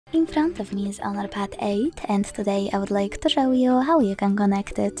In front of me is HonorPad 8 and today I would like to show you how you can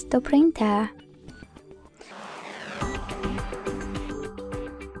connect it to printer.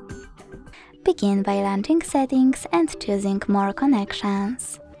 Begin by launching settings and choosing more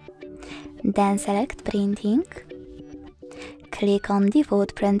connections. Then select printing. Click on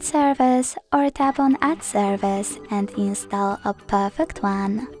default print service or tap on add service and install a perfect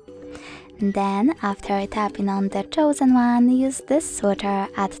one. Then, after tapping on the chosen one, use this switcher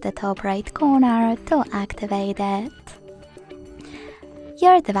at the top right corner to activate it.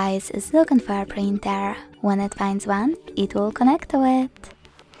 Your device is looking for a printer. When it finds one, it will connect to it.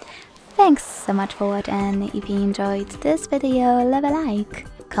 Thanks so much for watching. If you enjoyed this video, leave a like,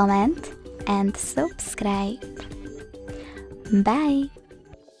 comment and subscribe. Bye!